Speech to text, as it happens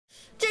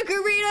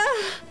Chikorita!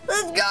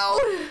 Let's go!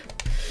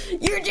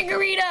 You're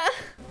Chikorita!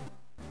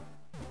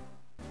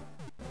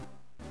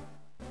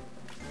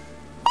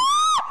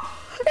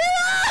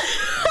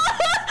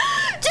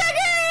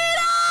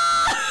 Chikorita!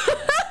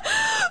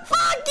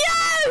 Fuck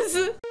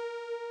yes!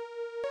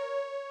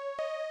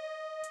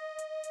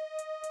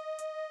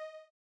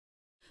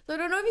 So I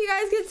don't know if you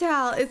guys can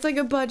tell, it's like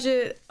a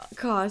budget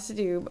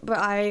costume, but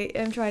I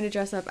am trying to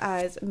dress up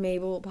as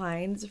Mabel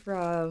Pines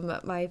from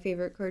my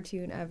favorite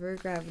cartoon ever,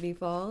 Gravity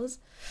Falls.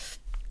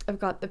 I've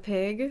got the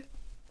pig,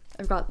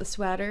 I've got the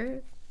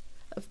sweater,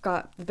 I've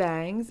got the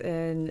bangs,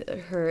 and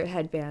her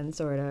headband,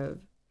 sort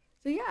of.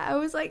 So yeah, I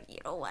was like, you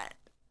know what?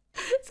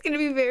 It's gonna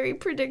be very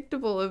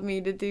predictable of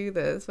me to do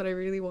this, but I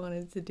really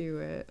wanted to do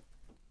it.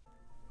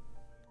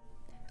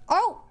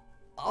 Oh!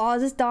 Oh,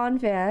 is this Dawn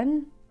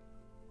fan?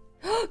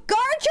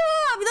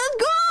 Garchomp! Let's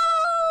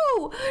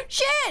go!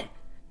 Shit!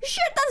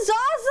 Shit, that's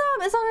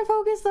awesome! It's not in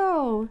focus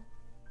though.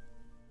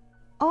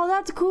 Oh,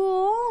 that's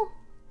cool.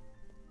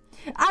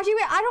 Actually,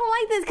 wait, I don't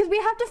like this because we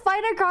have to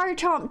fight a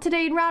Garchomp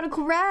today in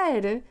Radical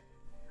Red.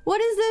 What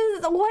is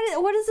this?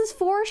 What is this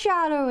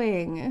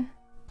foreshadowing?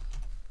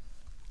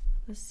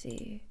 Let's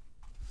see.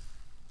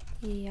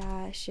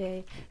 Yeah,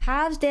 Shay.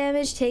 Halves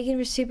damage taken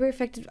for super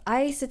effective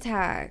ice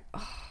attack.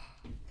 Oh.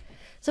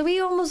 So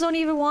we almost don't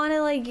even want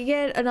to like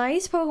get an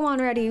ice Pokemon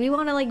ready. We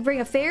want to like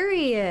bring a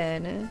fairy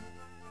in.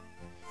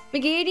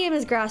 Meganium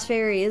is grass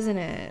fairy, isn't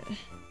it?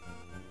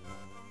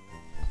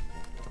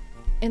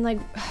 And like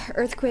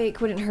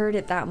Earthquake wouldn't hurt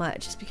it that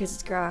much just because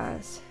it's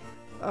grass.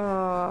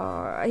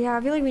 Oh, yeah,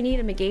 I feel like we need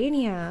a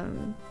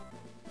Meganium.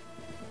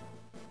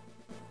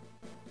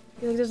 I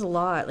feel like there's a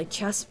lot, like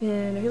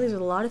Chespin. I feel like there's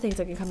a lot of things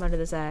that can come out of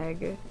this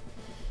egg.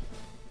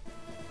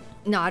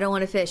 No, I don't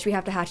want to fish. We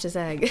have to hatch this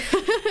egg.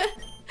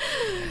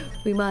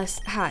 We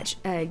must hatch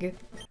egg.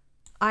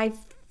 I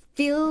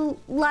feel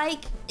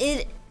like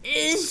it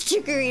is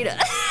Chikorita.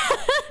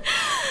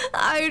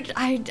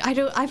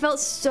 I felt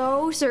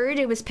so certain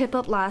it was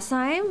Pip-Up last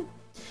time.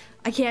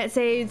 I can't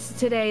say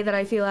today that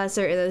I feel as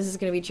certain that this is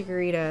gonna be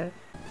Chikorita.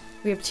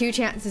 We have 2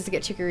 chances to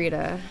get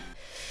Chikorita.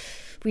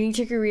 We need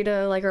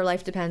Chikorita like our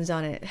life depends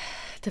on it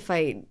to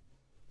fight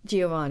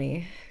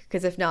Giovanni.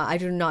 Because if not, I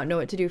do not know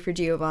what to do for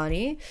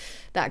Giovanni.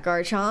 That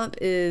Garchomp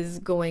is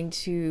going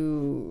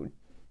to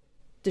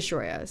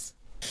destroy us.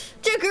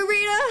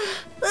 Chikorita!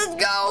 Let's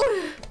go!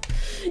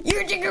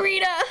 You're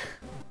Chikorita!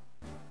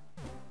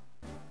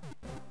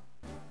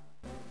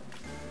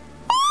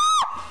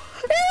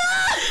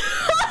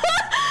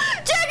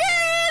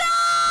 Chikorita!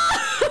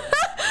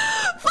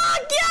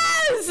 Fuck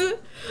yes!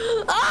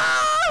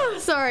 Ah!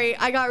 Sorry,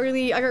 I got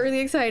really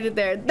excited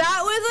there.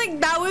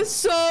 That was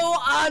so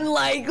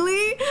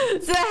unlikely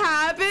to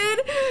happen.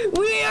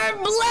 We are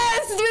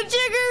blessed with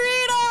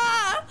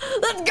Chikorita!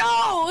 Let's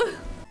go!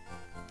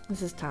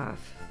 This is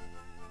tough.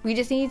 We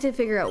just need to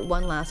figure out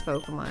one last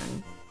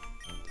Pokemon.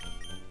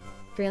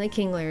 Apparently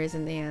Kingler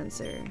isn't the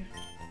answer.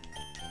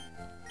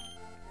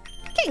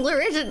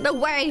 Kingler isn't the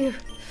way!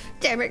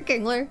 Damn it,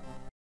 Kingler.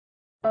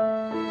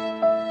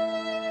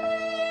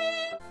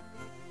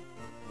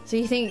 So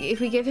you think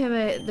if we give him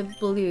the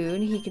balloon,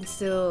 he can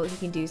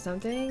do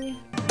something?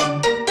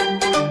 Let's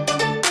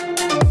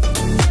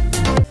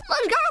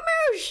go,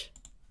 Moose!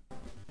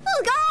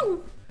 Let's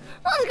go!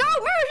 Let's go,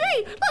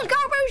 Moosey! Let's go,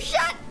 Moose!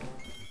 Shut!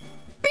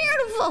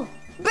 Beautiful!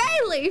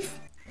 Bayleaf!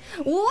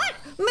 What?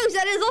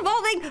 Moosehead is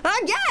evolving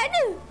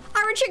again!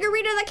 Our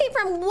Chikorita that came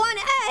from one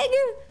egg!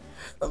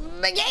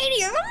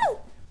 Meganium!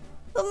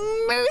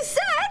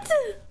 Moosehead!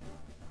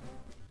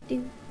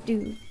 Do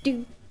do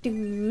do do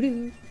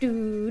do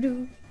do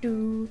do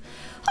do.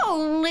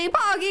 Holy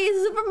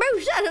poggies!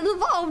 Moosehead has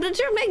evolved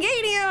into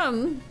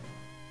Meganium!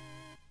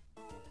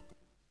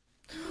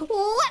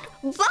 What?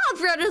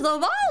 Bobfred is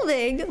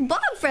evolving!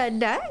 Bobfred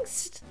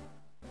next!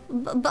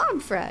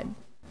 Bobfred.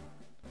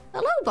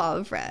 Hello,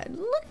 Bobfred.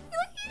 Look,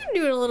 you're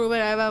doing a little bit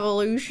of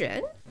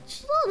evolution.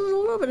 Just a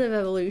little bit of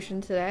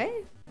evolution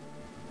today.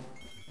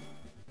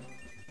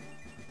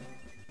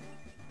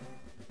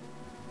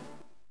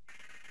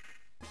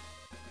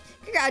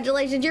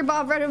 Congratulations, your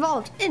Bobfred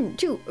evolved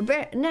into a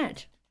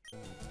baronet.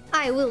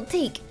 I will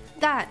take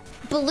that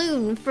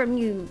balloon from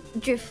you,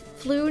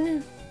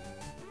 Drifloon.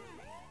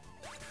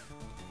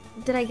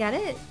 Did I get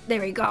it?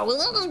 There we go.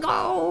 Let's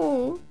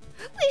go.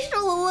 We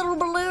stole a little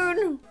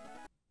balloon.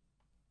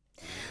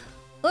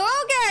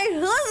 Okay,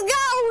 let's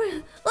go.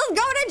 Let's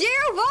go to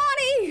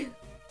Giovanni.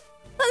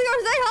 Let's go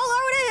say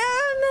hello to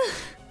him.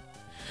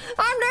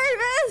 I'm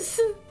nervous.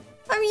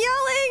 I'm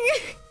yelling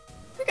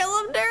because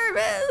I'm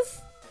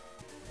nervous.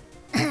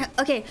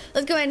 Okay,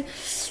 let's go in.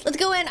 Let's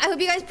go in. I hope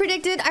you guys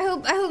predicted. I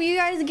hope you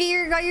guys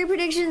got your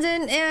predictions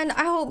in, and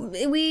I hope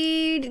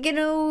we get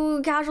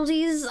no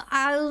casualties.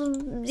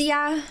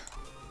 Yeah.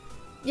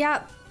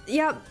 Yep.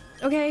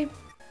 Okay.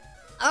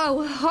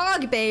 Oh,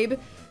 hog babe.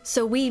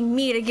 So we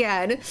meet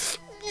again.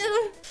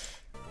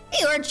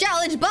 You are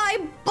challenged by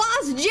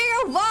Boss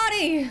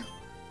Giovanni.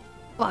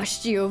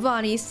 Boss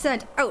Giovanni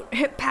sent out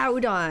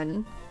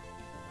Hippowdon.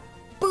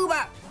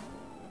 Booba.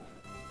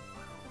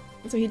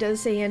 So he does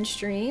say in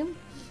stream.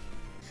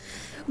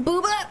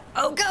 Booba!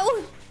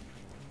 Oko!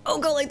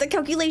 Oko like the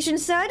calculation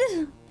said.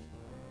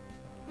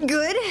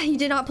 Good, you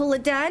did not pull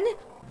it dead.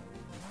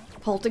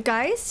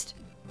 Poltergeist.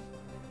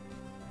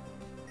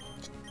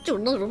 Do a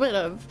little bit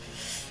of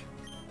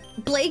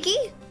Blakey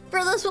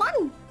for this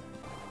one.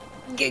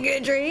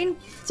 Giga Drain.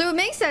 So it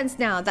makes sense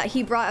now that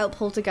he brought out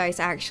Poltergeist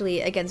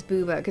actually against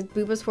Booba, because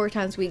Booba's 4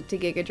 times weak to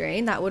Giga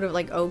Drain. That would have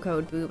like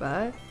Oko'd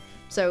Booba.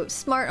 So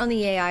smart on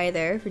the AI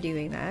there for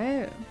doing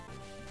that.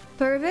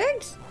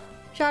 Perfect.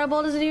 Shadow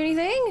Ball doesn't do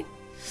anything.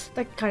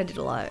 That kind of did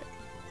a lot.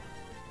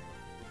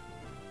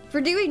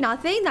 For doing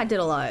nothing, that did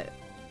a lot.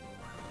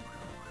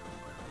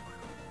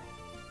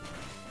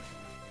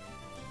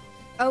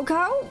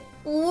 Oko?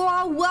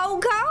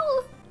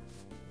 Woko?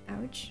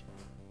 Ouch.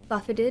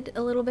 Buffeted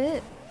a little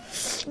bit.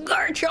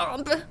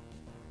 Garchomp!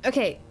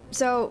 Okay,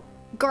 so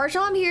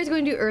Garchomp here is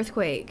going to do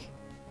Earthquake.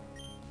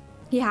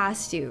 He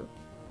has to.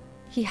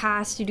 He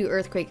has to do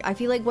Earthquake. I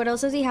feel like what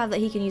else does he have that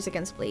he can use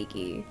against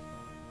Blakey?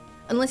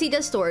 Unless he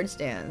does Swords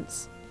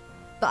Dance.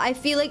 But I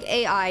feel like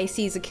AI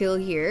sees a kill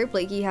here.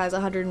 Blakey has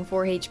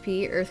 104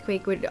 HP.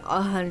 Earthquake would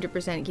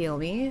 100% kill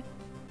me.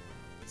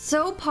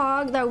 So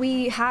pog that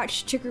we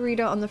hatched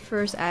Chikorita on the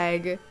first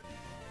egg.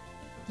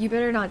 You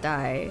better not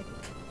die.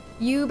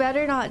 You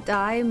better not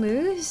die,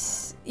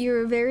 Moose.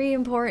 You're very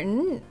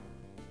important.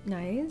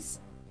 Nice.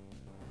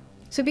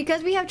 So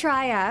because we have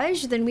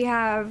Triage, then we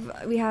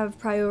have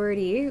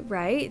priority,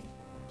 right?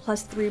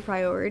 +3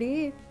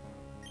 priority.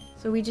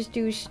 So we just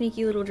do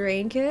sneaky little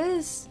Drain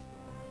Kiss.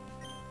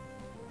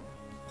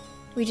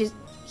 We just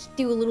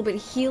do a little bit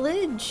of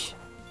healage.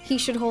 He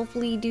should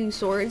hopefully do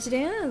Swords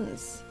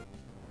Dance.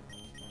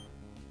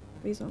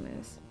 Please don't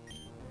miss.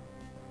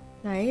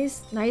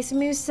 Nice. Nice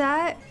moose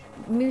set.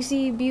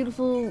 Moosey,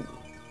 beautiful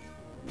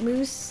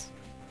moose.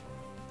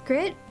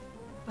 Crit?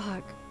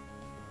 Fuck.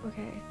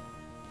 Okay.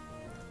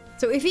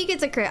 So if he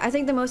gets a crit, I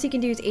think the most he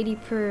can do is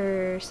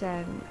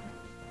 80%.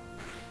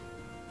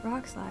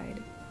 Rock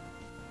Slide.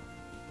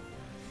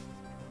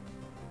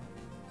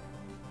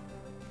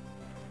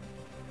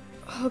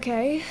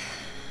 Okay.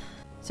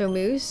 So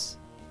Moose,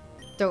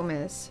 don't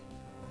miss.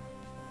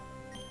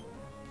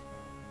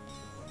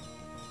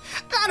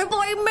 Got a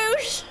boy,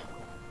 Moose!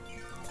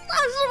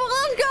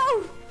 Let's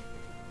go!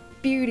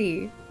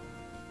 Beauty.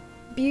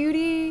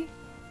 Beauty.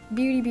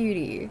 Beauty,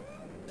 beauty.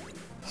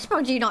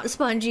 Spongy, not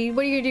spongy.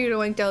 What are you gonna do to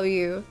Wink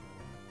W?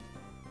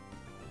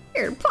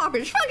 Here, pop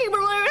his fucking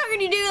balloon! How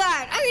can you do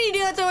that? How can you do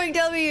that to Wink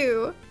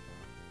W?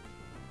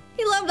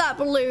 He loved that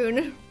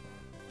balloon.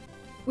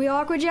 We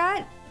Aqua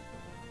Jet?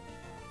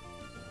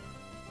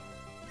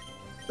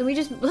 Let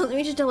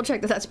me just double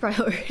check that that's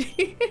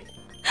priority.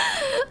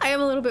 I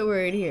am a little bit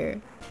worried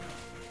here.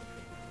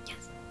 Yes.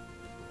 Yes.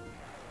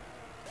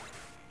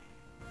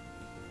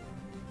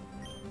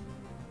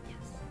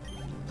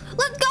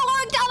 Let's go,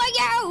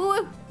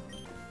 W!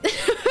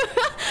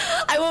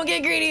 I won't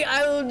get greedy.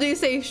 I will do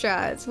safe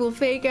strats. We'll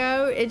fake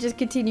out and just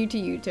continue to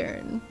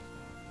U-turn.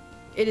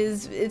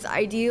 It's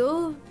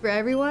ideal for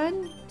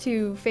everyone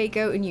to fake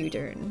out and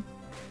U-turn.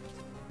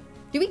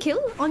 Do we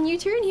kill on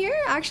U-turn here?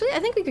 Actually, I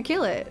think we could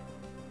kill it.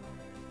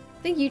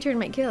 I think U-turn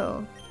might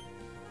kill.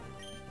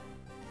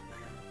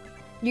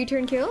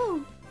 U-turn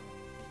kill?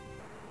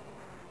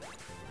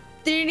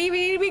 Didn't even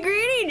need to be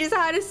greedy, just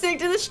had to stick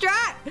to the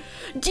strat.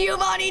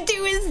 Giovanni 2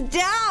 is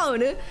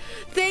down.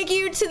 Thank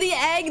you to the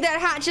egg that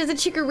hatched as a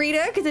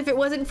Chikorita, because if it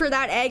wasn't for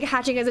that egg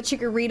hatching as a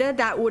Chikorita,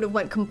 that would have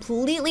went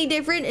completely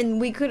different and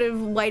we could have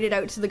whited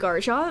out to the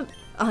Garchomp,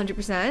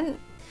 100%.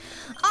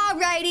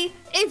 Alrighty,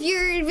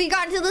 if we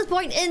got to this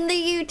point in the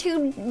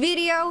YouTube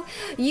video,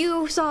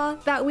 you saw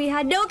that we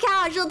had no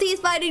casualties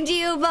fighting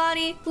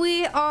Giovanni.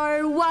 We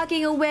are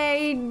walking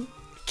away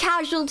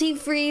casualty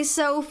free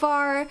so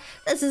far.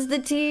 This is the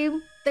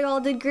team. They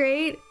all did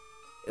great.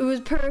 It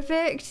was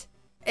perfect.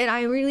 And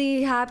I'm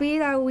really happy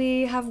that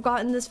we have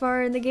gotten this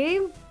far in the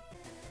game.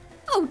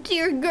 Oh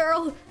dear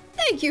girl,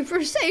 thank you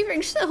for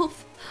saving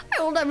Sylph.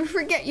 I will never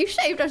forget you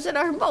saved us in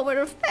our moment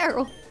of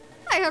peril.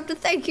 I have to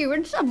thank you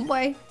in some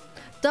way.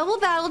 Double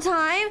battle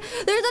time.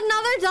 There's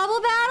another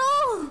double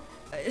battle.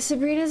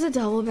 Sabrina's a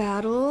double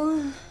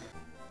battle.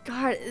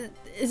 God,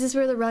 is this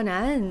where the run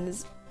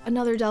ends?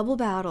 Another double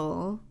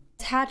battle.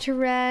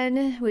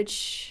 Tataren,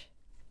 which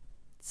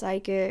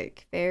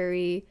Psychic,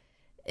 Fairy,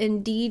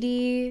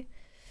 Indeedee,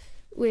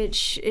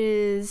 which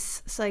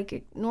is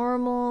Psychic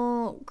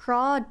Normal,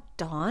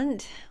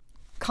 Crawdaunt,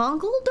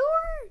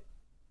 Conkeldurr?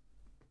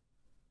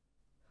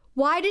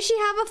 Why does she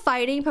have a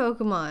fighting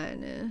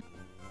Pokemon?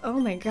 Oh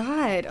my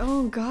god,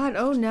 oh god,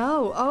 oh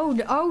no,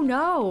 oh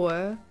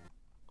no.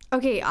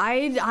 Okay,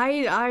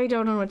 I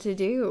don't know what to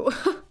do.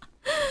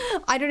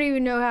 I don't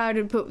even know how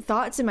to put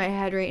thoughts in my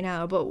head right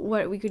now, but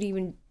what we could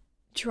even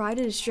try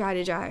to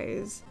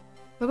strategize.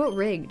 What about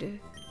Rigged?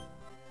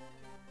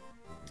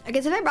 I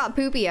guess if I brought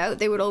Poopy out,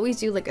 they would always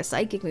do like a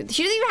psychic move.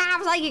 She doesn't even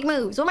have psychic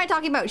moves. What am I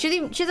talking about?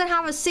 She doesn't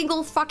have a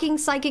single fucking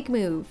psychic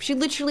move. She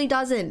literally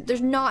doesn't.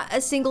 There's not a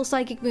single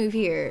psychic move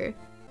here.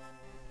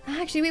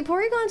 Actually, wait,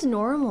 Porygon's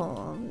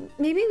normal.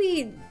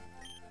 Maybe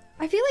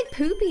I feel like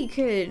Poopy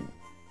could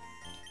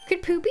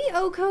Could Poopy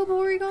Oko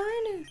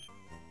Porygon?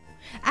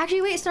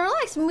 Actually, wait,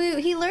 Snorlax move.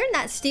 He learned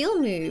that Steel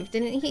move,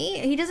 didn't he?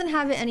 He doesn't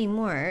have it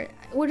anymore.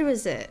 What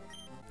was it?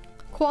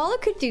 Koala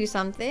could do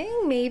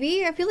something,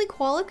 maybe. I feel like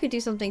Koala could do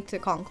something to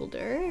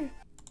Conkeldurr.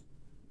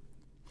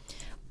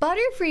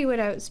 Butterfree would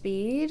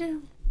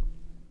outspeed.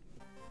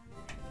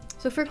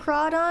 So for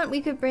Crawdaunt, we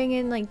could bring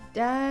in like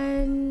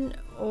Den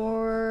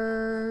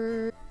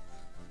or...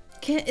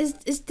 Is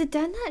the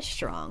Den that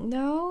strong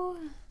though?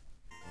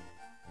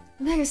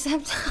 Mega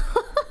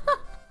Sceptile.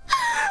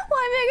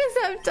 Why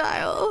Mega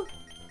Sceptile?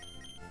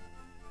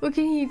 What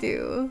can he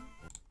do?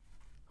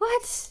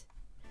 What?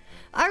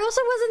 I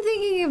also wasn't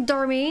thinking of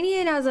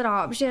Darmanian as an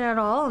option at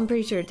all. I'm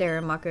pretty sure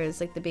Darumaka is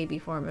like the baby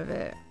form of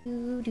it.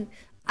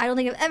 I don't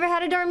think I've ever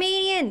had a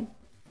Darmanian.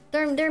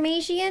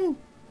 Darmatian?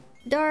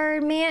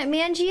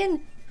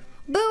 Darmangian?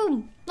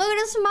 Boom! Look at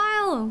his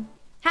smile!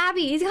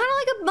 Happy. He's kind of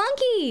like a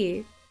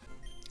monkey.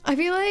 I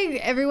feel like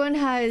everyone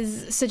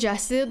has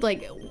suggested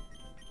like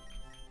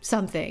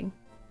something.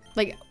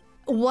 Like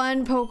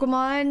one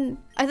Pokemon.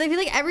 I feel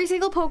like every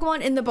single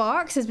Pokemon in the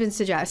box has been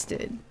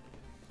suggested.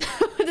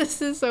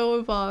 This is so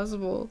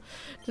impossible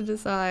to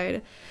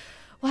decide.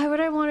 Why would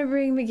I want to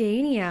bring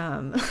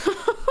Meganium?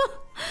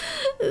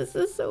 This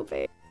is so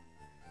bad.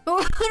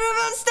 What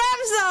about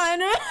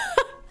Stepson?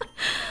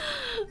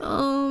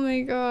 Oh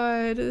my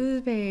god, this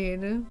is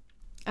pain.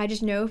 I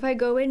just know if I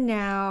go in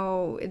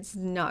now, it's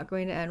not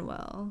going to end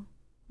well.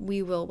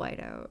 We will white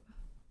out.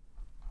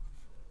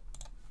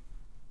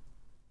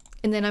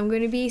 And then I'm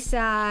going to be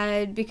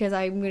sad because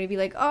I'm going to be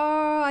like,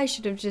 oh, I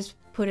should have just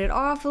put it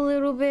off a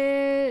little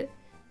bit.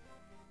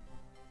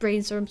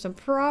 Brainstorm some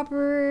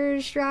proper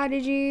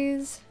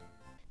strategies.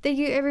 Thank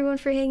you everyone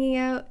for hanging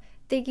out.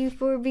 Thank you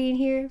for being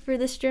here for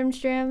the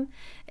stream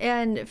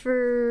and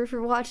for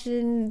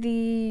watching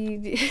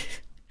the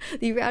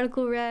the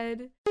Radical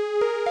Red.